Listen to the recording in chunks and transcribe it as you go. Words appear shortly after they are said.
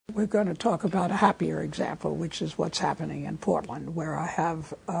We're going to talk about a happier example, which is what's happening in Portland, where I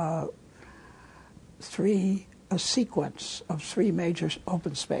have a sequence of three major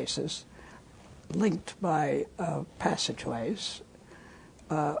open spaces linked by passageways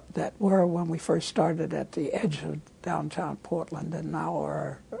that were, when we first started, at the edge of downtown Portland and now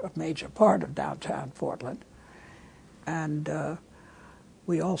are a major part of downtown Portland. And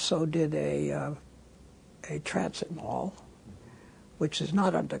we also did a transit mall, which is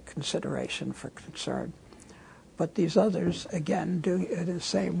not under consideration for concern. But these others, again, do it the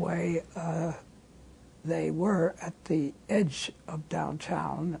same way they were at the edge of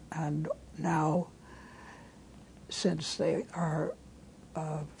downtown, and now, since they are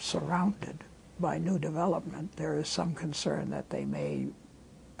surrounded by new development, there is some concern that they may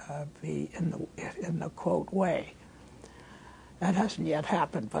be in the quote way. That hasn't yet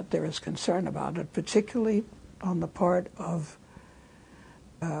happened, but there is concern about it, particularly on the part of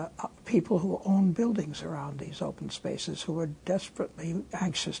people who own buildings around these open spaces, who are desperately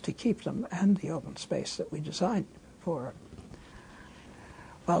anxious to keep them and the open space that we designed for it.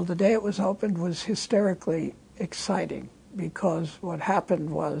 Well, the day it was opened was hysterically exciting, because what happened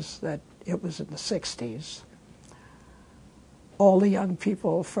was that it was in the 60s. All the young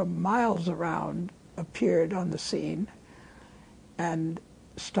people from miles around appeared on the scene and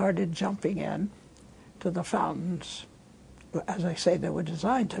started jumping in to the fountains. As I say, they were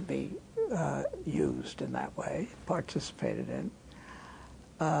designed to be used in that way, participated in.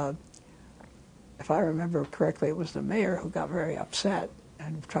 If I remember correctly, it was the mayor who got very upset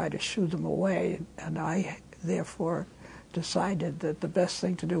and tried to shoo them away, and I therefore decided that the best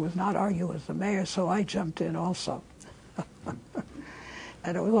thing to do was not argue with the mayor, so I jumped in also.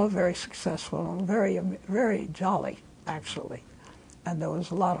 And it was all very successful and very, very jolly, actually. And there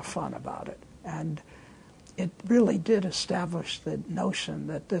was a lot of fun about it. And it really did establish the notion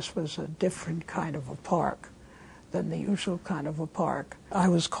that this was a different kind of a park than the usual kind of a park. I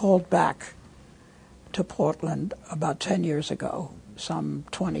was called back to Portland about 10 years ago, some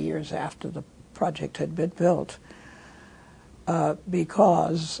 20 years after the project had been built,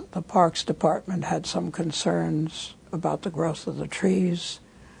 because the Parks Department had some concerns about the growth of the trees.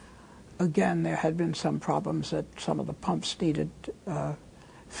 Again, there had been some problems that some of the pumps needed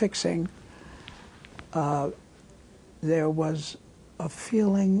fixing. There was a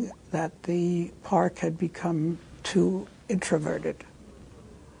feeling that the park had become too introverted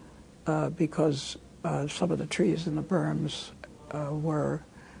because some of the trees in the berms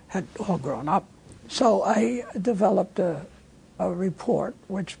had all grown up. So I developed a report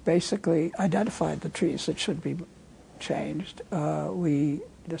which basically identified the trees that should be changed. We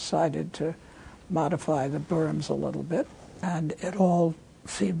decided to modify the berms a little bit, and it all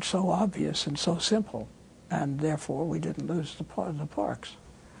seemed so obvious and so simple, and therefore we didn't lose the parks.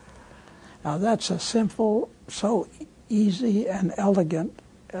 Now that's a simple, so easy and elegant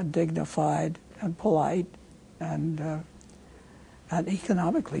and dignified and polite and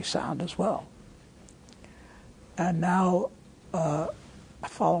economically sound as well. And now,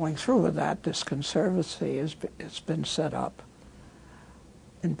 following through with that, this conservancy has been set up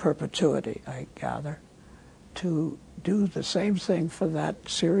in perpetuity, I gather, to do the same thing for that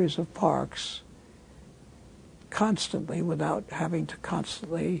series of parks constantly, without having to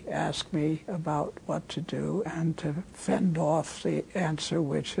constantly ask me about what to do, and to fend off the answer,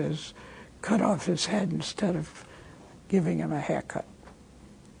 which is cut off his head instead of giving him a haircut.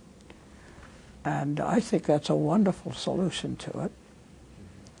 And I think that's a wonderful solution to it.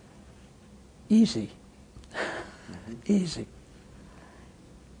 Easy. Easy.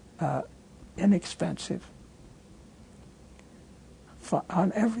 Inexpensive.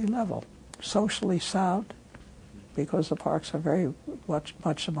 On every level. Socially sound, because the parks are very much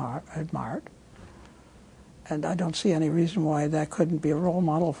admired. And I don't see any reason why that couldn't be a role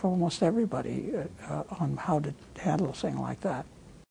model for almost everybody on how to handle a thing like that.